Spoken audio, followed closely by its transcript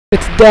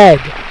It's dead.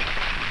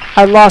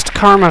 I lost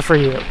karma for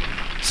you,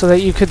 so that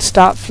you could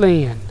stop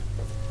fleeing.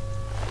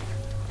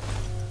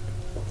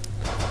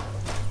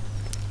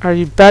 Are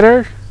you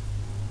better?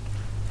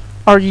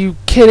 Are you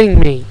kidding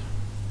me?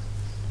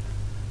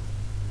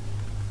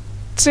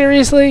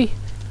 Seriously?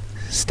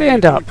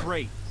 Stand up.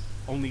 Great.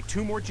 Only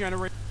 2 more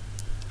generators.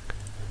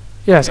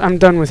 Yes, I'm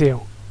done with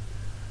you.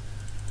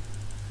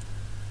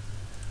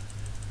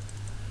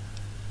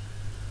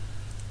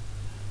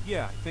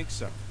 Yeah, I think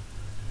so.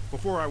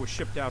 Before I was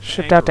shipped out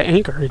to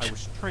Anchorage. I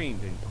was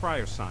trained in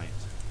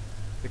cryoscience.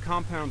 The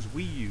compounds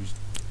we used.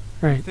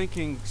 Right.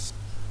 Thinking.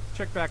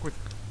 Check back with.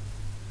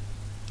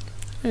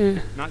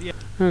 Not yet.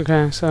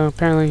 Okay, so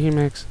apparently he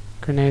makes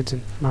grenades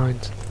and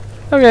mines.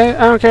 Okay,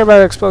 I don't care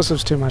about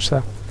explosives too much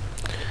though.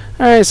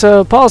 Alright,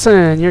 so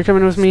Paulson, you're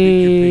coming with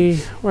me.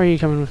 Where are you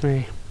coming with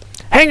me?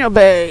 Hangar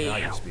Bay! Now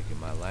you're speaking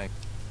my language.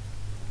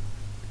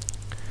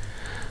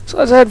 So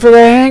let's head for the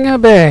Hangar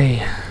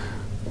Bay.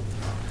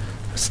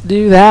 Let's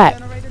do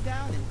that.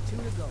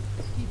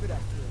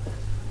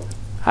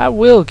 I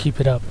will keep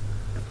it up.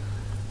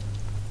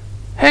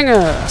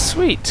 Hangar,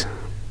 sweet.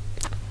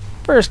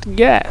 First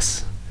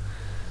gas.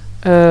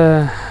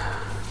 Really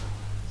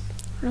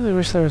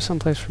wish there was some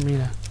place for me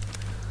to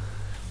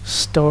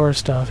store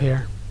stuff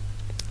here.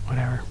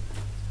 Whatever.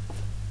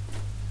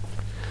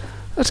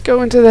 Let's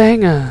go into the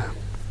hangar.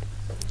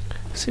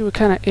 See what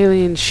kind of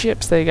alien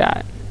ships they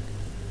got.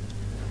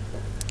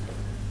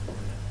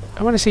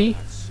 I want to see.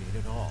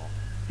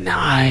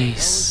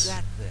 Nice.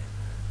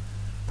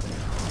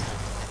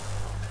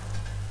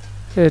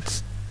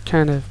 It's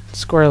kind of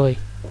squirrely.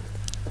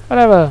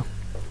 Whatever.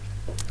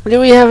 Do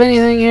we have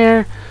anything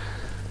here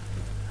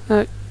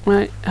that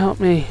might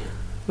help me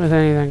with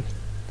anything?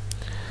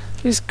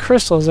 These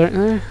crystals, aren't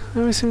they?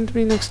 They always seem to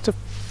be next to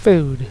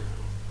food.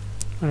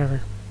 Whatever.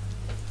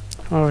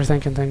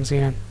 Overthinking things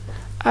again.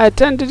 I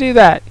tend to do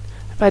that.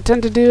 If I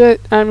tend to do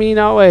it, I mean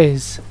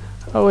always.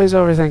 Always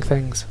overthink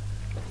things.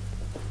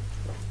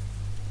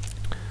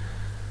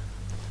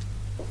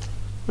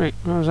 Wait,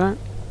 what was that?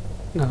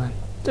 Nothing.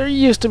 There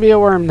used to be a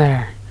worm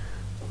there.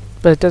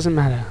 But it doesn't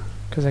matter,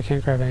 because I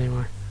can't grab it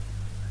anymore.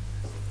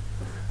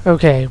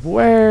 Okay,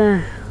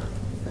 where...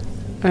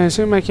 I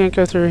assume I can't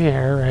go through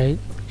here, right?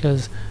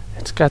 Because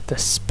it's got the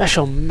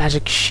special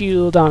magic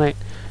shield on it.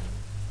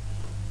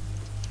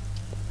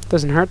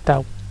 Doesn't hurt,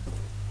 though.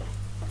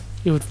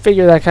 You would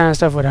figure that kind of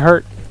stuff would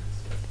hurt.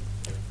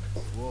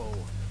 Whoa. I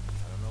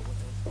don't know what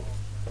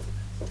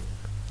those are.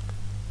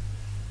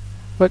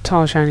 What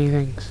tall, shiny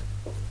things?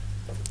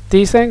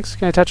 These things?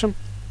 Can I touch them?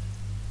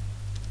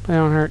 They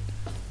don't hurt.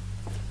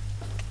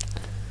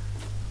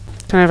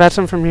 Can I fetch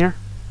them from here?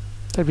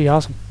 That'd be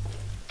awesome.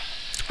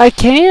 I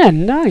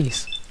can!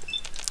 Nice!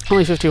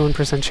 Only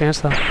 51% chance,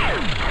 though.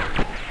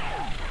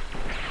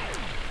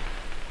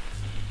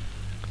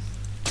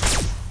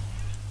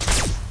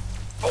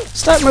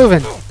 Stop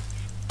moving!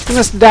 You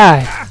must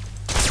die!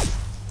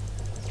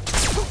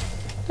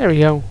 There we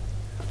go.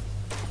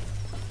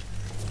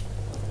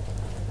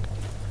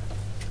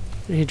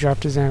 He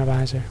dropped his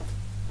analyzer.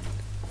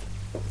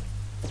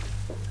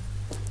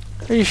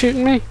 Are you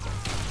shooting me?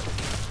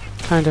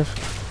 Kind of.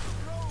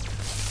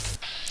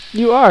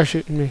 You are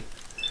shooting me.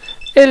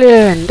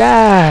 Alien,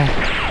 die!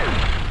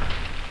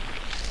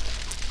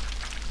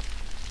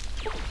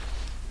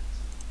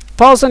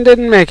 Paulson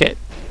didn't make it.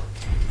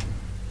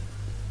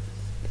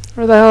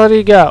 Where the hell did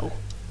he go?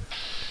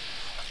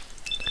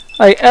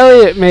 Like,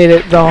 Elliot made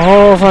it the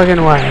whole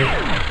fucking way.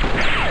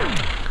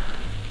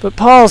 But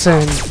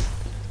Paulson,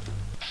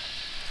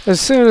 as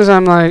soon as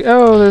I'm like,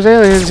 oh, there's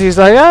aliens, he's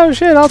like, oh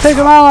shit, I'll take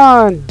them all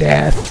on.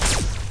 Death.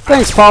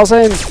 Thanks,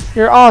 Paulson.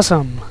 You're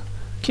awesome.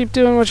 Keep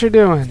doing what you're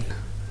doing.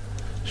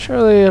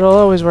 Surely it'll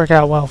always work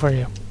out well for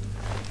you.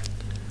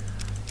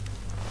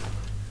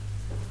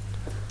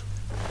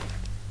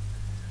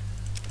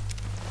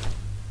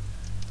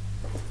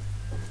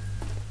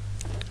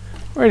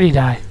 Where'd he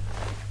die?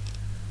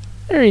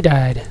 There he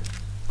died.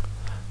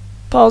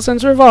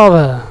 Paulson's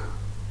revolver.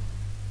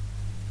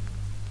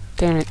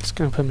 Damn it, it's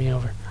gonna put me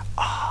over.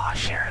 Ah,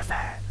 share of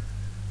that.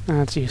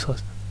 That's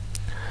useless.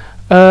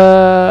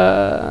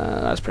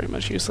 That's pretty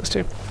much useless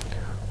too.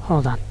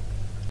 Hold on.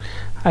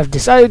 I've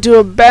decided to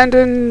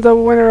abandon the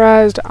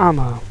winterized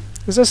ammo.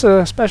 Is this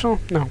a special?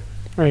 No.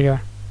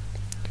 Regular.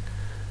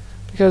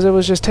 Because it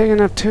was just taking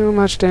up too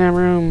much damn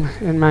room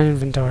in my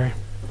inventory.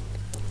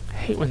 I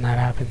hate when that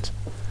happens.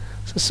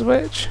 So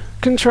switch.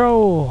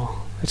 Control.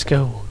 Let's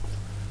go.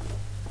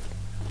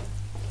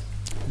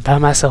 By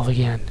myself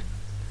again.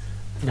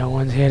 No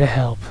one's here to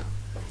help.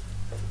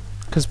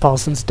 Because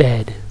Paulson's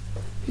dead.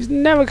 He's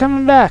never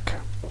coming back.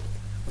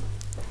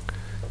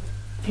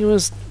 He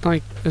was,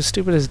 like, as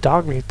stupid as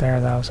dog meat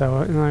there, though, so,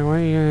 like, what are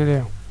you gonna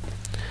do?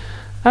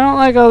 I don't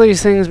like all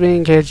these things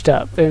being caged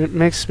up. It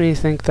makes me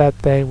think that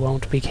they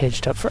won't be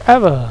caged up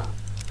forever.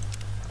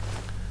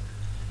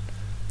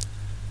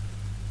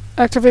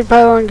 Activate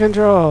pylon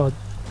control.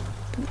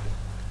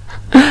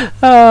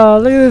 Oh,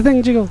 look at the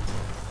thing jiggle.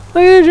 Look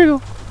at it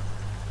jiggle.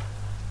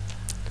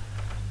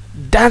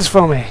 Dance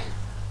for me.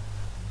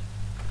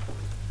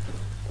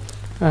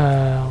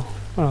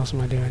 What else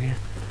am I doing here?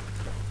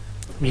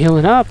 I'm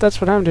healing up, that's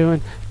what I'm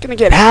doing. Gonna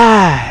get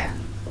high!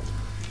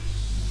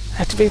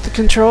 Activate the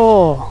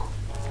control!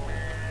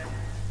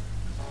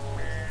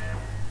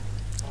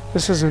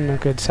 This isn't a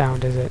good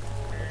sound, is it?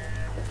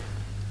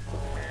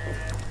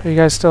 Are you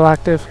guys still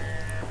active?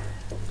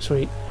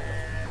 Sweet.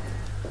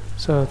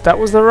 So, that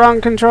was the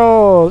wrong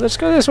control! Let's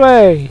go this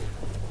way!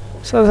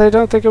 So they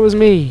don't think it was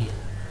me.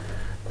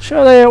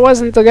 Surely it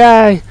wasn't the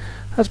guy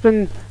that's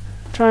been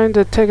trying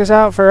to take us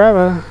out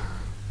forever.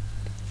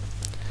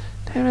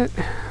 Damn it.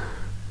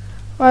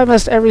 Why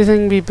must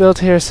everything be built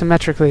here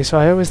symmetrically? So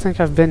I always think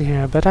I've been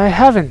here, but I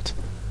haven't.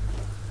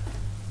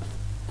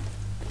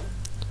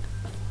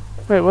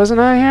 Wait, wasn't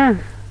I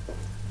here?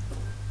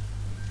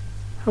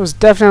 I was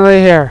definitely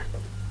here.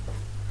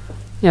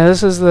 Yeah,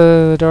 this is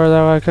the door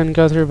that I couldn't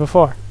go through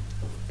before.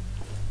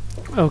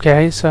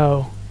 Okay,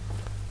 so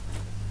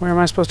where am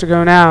I supposed to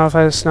go now if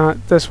it's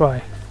not this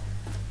way?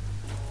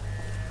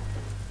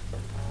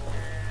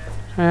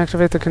 Can I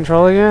activate the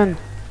control again?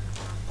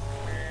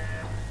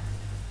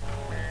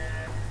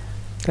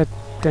 That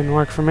didn't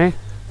work for me.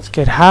 Let's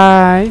get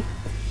high,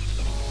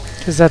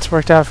 because that's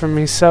worked out for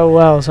me so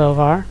well so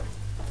far.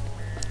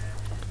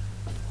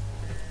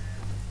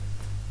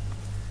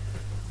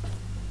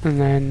 And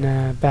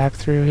then back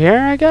through here,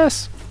 I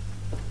guess?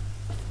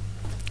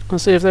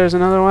 Let's see if there's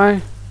another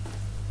way.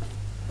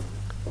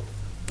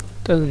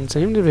 Doesn't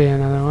seem to be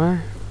another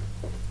way.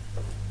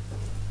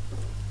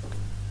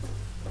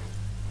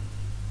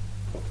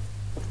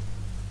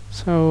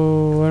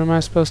 So, what am I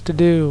supposed to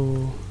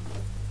do?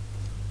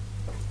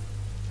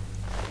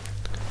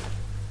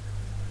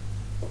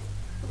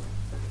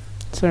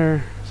 Is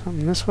there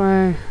something this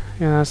way?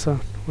 Yeah, that's the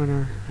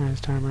winter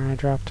ice timer I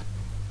dropped.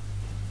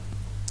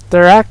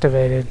 They're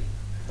activated.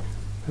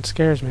 That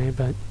scares me,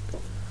 but...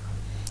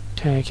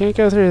 Okay, I can't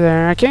go through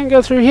there. I can't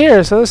go through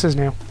here, so this is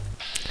new.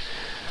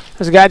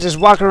 There's a guy just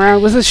walking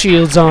around with his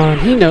shields on.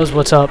 He knows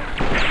what's up.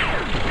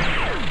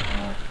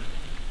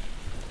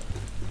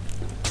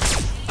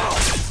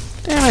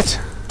 Damn it!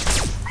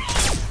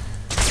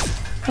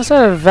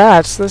 Outside of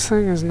VATS, this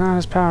thing is not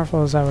as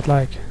powerful as I would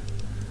like.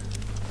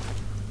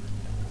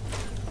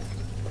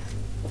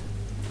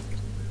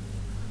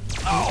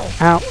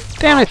 Ow.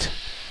 Damn it!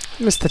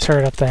 Missed the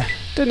turret up there.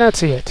 Did not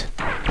see it.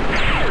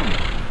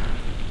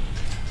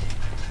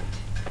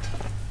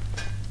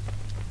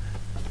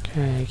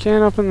 Okay,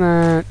 can't open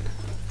that.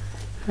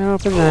 Can't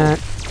open that.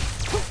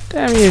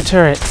 Damn you,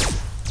 turret.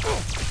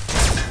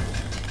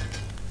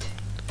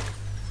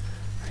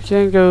 I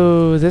can't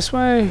go this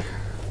way?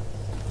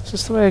 Is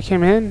this the way I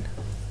came in?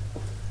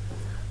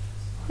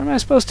 What am I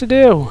supposed to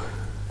do?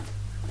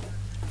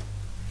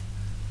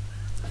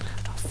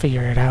 I'll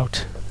figure it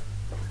out.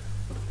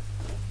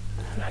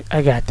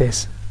 I got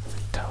this.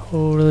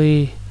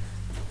 Totally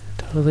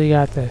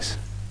got this.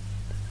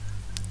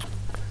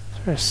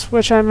 Is there a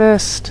switch I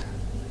missed?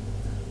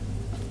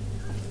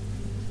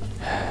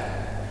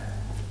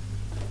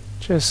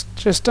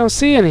 Just don't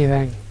see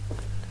anything.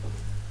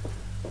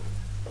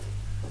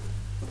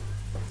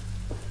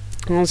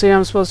 I don't see how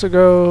I'm supposed to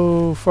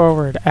go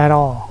forward at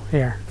all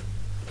here.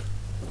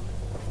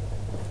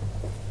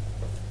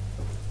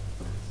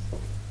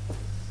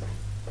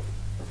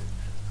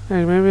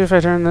 Hey, maybe if I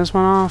turn this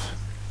one off.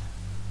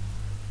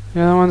 The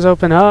other ones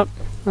open up.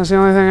 That's the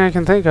only thing I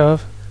can think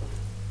of.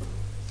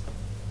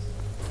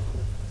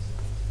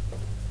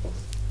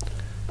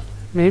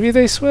 Maybe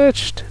they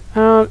switched.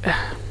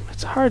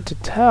 It's hard to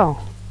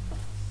tell.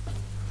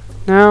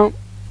 No.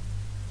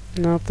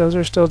 Nope, those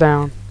are still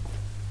down.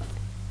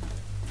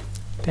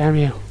 Damn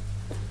you.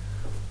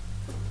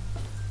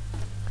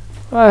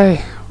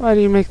 Why do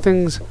you make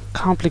things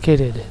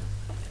complicated?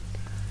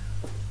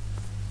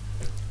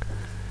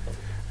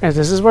 And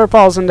this is where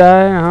Paulson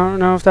died. I don't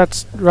know if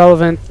that's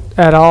relevant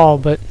at all,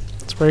 but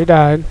it's where he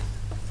died.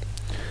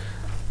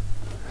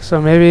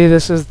 So maybe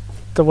this is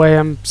the way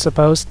I'm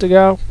supposed to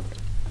go.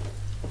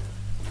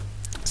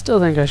 Still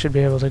think I should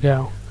be able to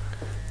go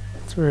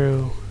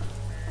through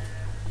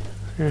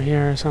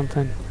here or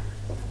something.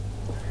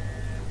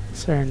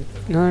 Is there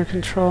another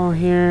control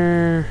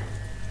here?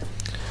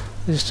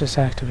 Let's just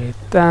activate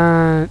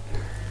that.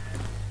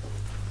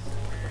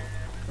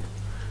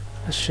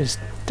 Let's just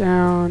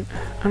down.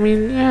 I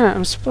mean, yeah,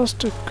 I'm supposed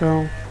to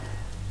go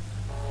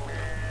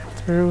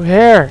through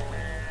here.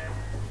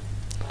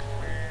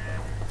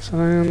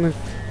 Something in the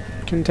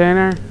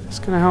container is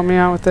gonna help me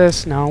out with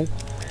this? No.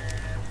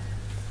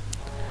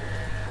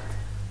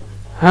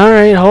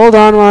 Alright, hold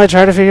on while I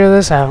try to figure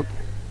this out.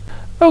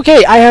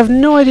 Okay, I have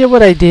no idea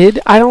what I did.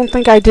 I don't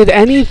think I did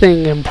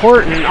anything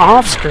important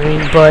off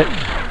screen, but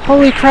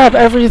holy crap,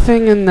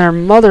 everything in their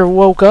mother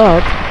woke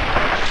up.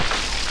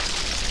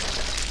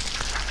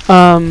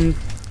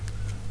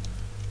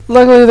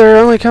 Luckily they're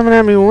only coming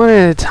at me one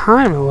at a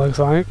time, it looks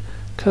like,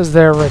 because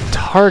they're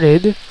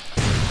retarded.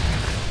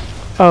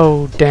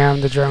 Oh,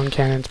 damn, the drone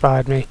cannon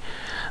spotted me.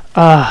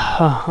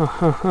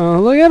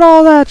 Look at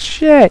all that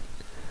shit.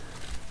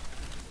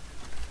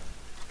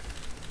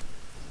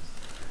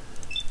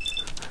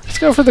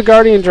 go for the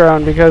Guardian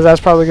drone because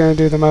that's probably going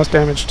to do the most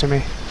damage to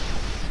me.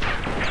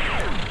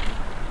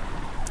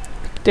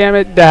 Damn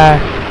it, die.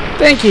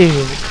 Thank you.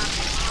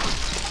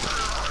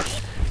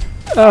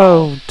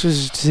 Oh,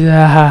 just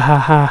ha ha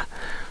ha.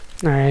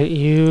 Alright,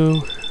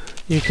 you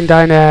can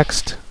die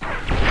next.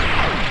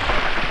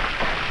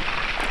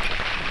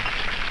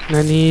 And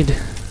I need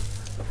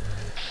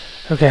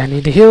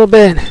to heal a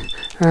bit.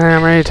 And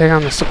I'm ready to take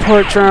on the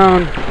support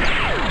drone.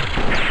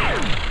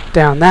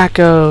 Down that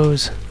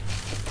goes.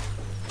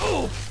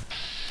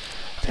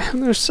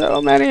 Damn, there's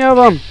so many of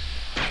them.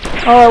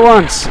 All at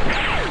once.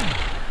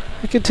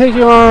 I could take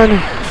you on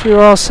if you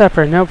were all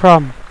separate, no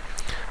problem.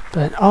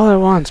 But all at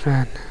once,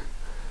 man.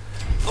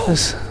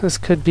 This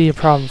could be a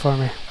problem for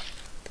me.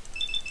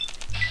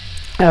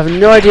 I have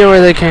no idea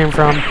where they came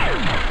from.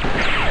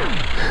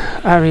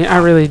 I mean, I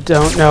really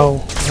don't know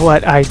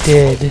what I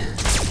did.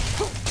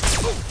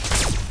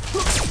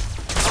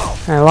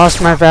 I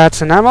lost my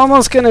VATS and I'm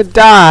almost gonna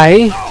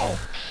die.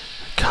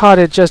 Caught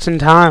it just in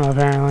time,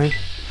 apparently.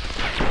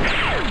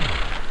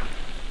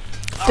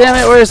 Damn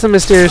it, where's the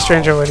mysterious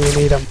stranger when you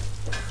need him?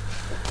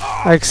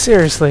 Like,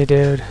 seriously,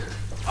 dude.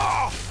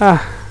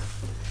 Ah.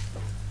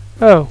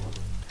 Oh.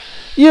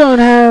 You don't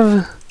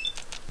have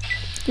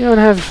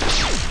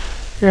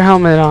your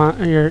helmet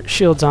on, or your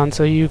shields on,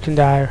 so you can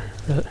die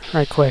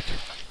right quick.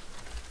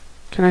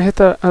 Can I hit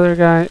the other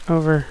guy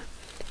over?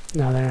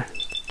 No, they're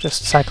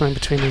just cycling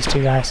between these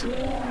two guys.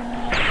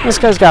 This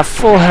guy's got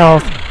full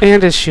health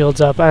and his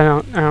shield's up. I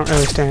don't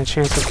really stand a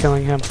chance of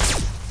killing him.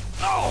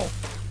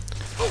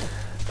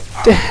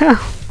 Damn.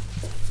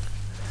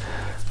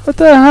 What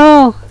the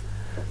hell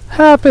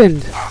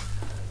happened?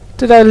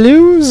 Did I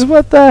lose?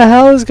 What the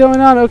hell is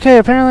going on? Okay,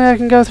 apparently I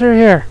can go through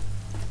here.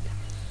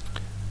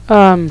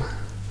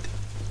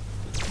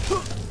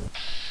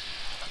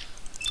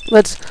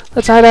 Let's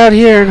hide out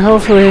here and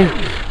hopefully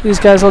these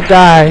guys will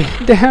die.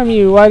 Damn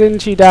you, why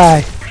didn't you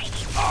die?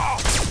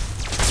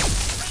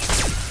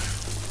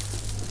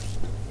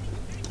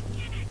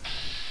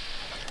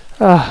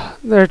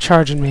 They're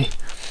charging me.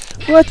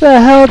 What the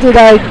hell did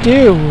I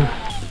do?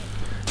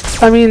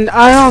 I mean,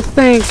 I don't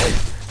think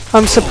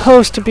I'm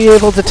supposed to be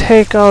able to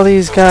take all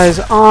these guys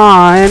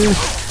on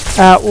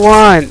at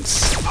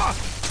once.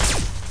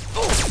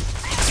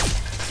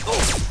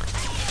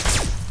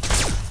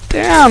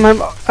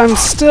 Damn, I'm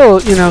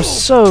still, you know,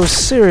 so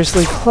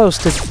seriously close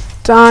to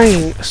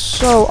dying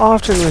so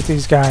often with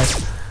these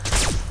guys.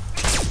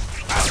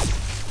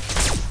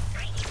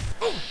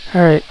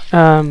 Alright,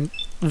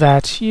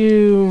 that's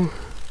you.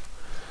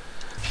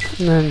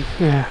 And then,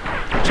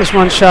 yeah, just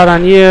one shot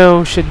on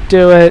you should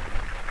do it.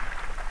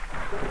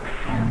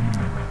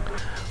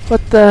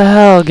 What the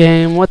hell,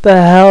 game? What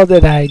the hell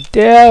did I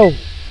do?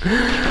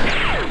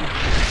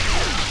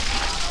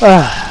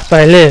 But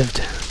I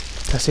lived.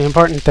 That's the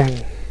important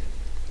thing.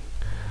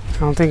 I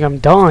don't think I'm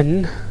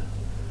done.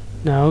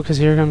 No, because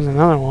here comes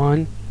another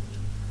one.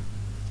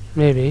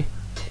 Maybe.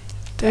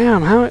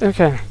 Damn, how?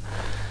 Okay.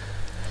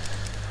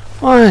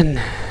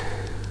 1,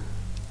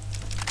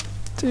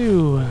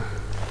 2,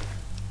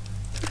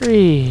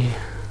 3,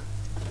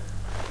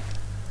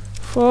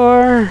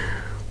 4,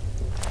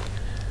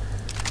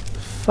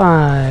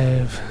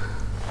 5,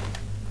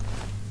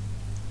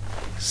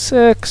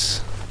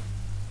 6,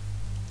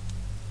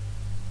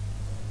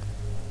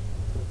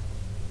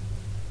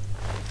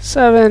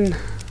 7,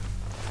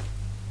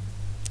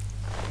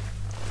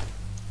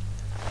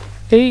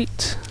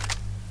 8.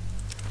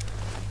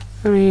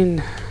 I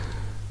mean,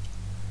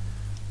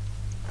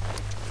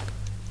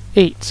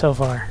 8 so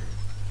far.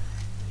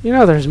 You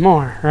know there's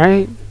more,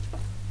 right?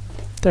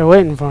 They're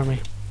waiting for me.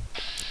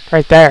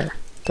 Right there.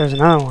 There's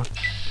another one.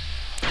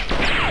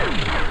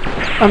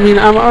 I mean,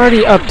 I'm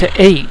already up to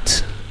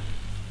 8.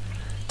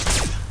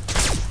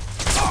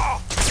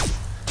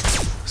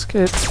 Let's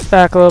get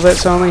back a little bit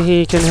so only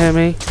he can hit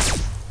me.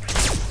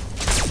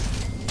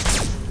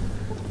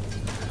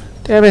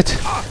 Damn it.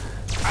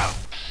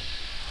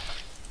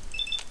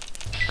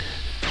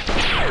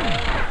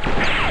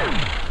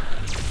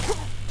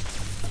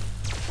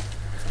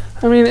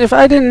 I mean, if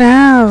I didn't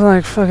have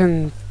like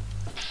fucking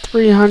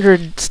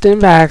 300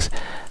 stimbacks,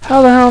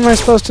 how the hell am I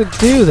supposed to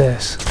do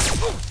this?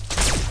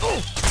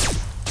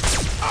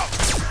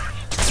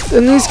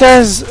 And these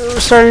guys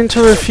are starting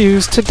to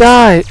refuse to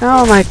die.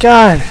 Oh my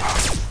god.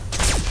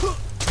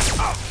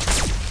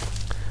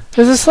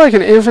 Is this like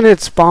an infinite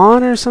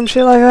spawn or some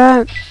shit like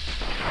that?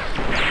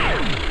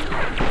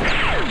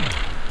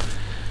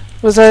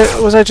 Was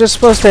I just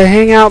supposed to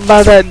hang out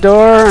by that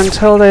door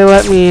until they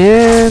let me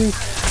in?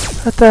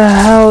 What the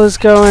hell is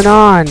going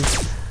on?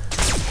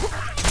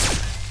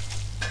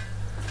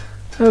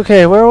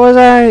 Okay, where was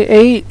I?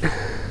 8,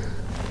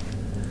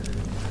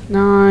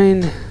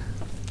 9,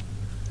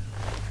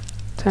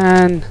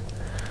 10.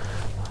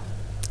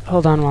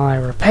 Hold on while I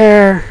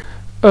repair.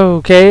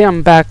 Okay,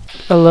 I'm back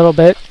a little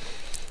bit.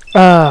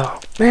 Oh,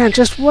 man,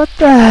 just what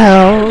the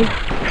hell?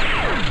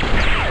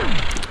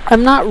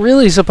 I'm not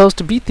really supposed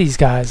to beat these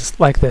guys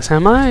like this,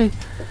 am I?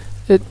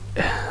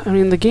 I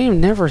mean, the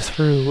game never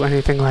threw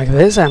anything like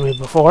this at me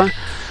before.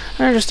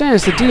 I understand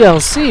it's the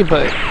DLC,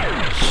 but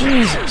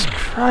Jesus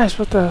Christ,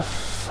 what the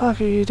fuck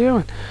are you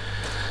doing?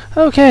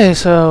 Okay,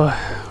 so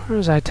where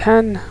was I?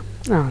 10?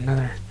 Oh,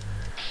 another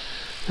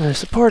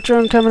support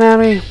drone coming at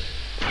me.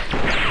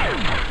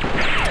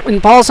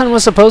 And Paulson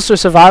was supposed to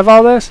survive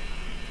all this?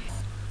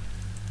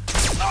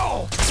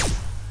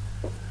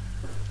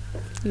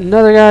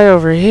 Another guy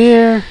over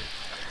here.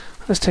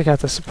 Let's take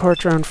out the support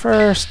drone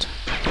first.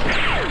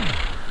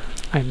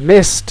 I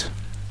missed.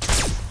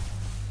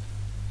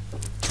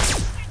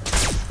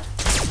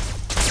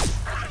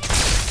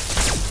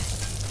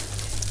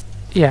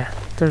 Yeah,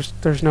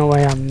 there's no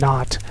way I'm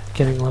not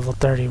getting level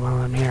 30 while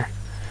I'm here.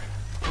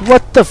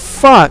 What the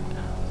fuck?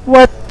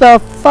 What the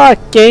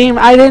fuck, game?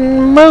 I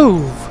didn't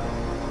move!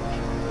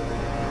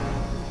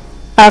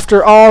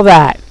 After all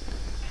that.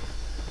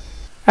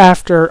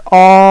 After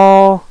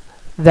all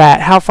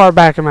that. How far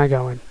back am I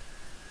going?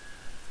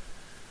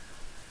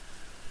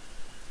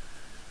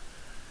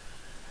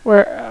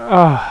 Where?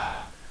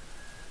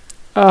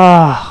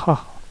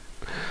 Oh.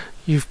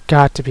 You've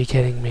got to be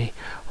kidding me.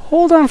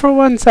 Hold on for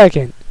 1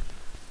 second.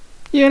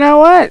 You know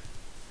what?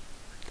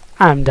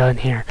 I'm done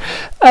here.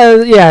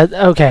 Yeah,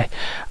 okay.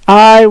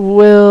 I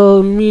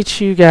will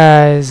meet you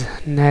guys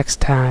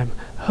next time.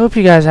 Hope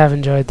you guys have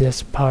enjoyed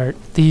these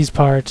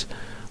parts.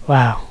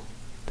 Wow.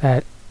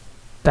 That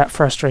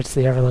frustrates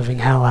the ever-living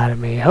hell out of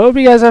me. Hope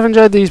you guys have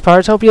enjoyed these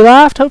parts. Hope you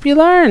laughed. Hope you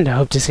learned.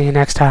 Hope to see you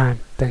next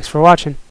time. Thanks for watching.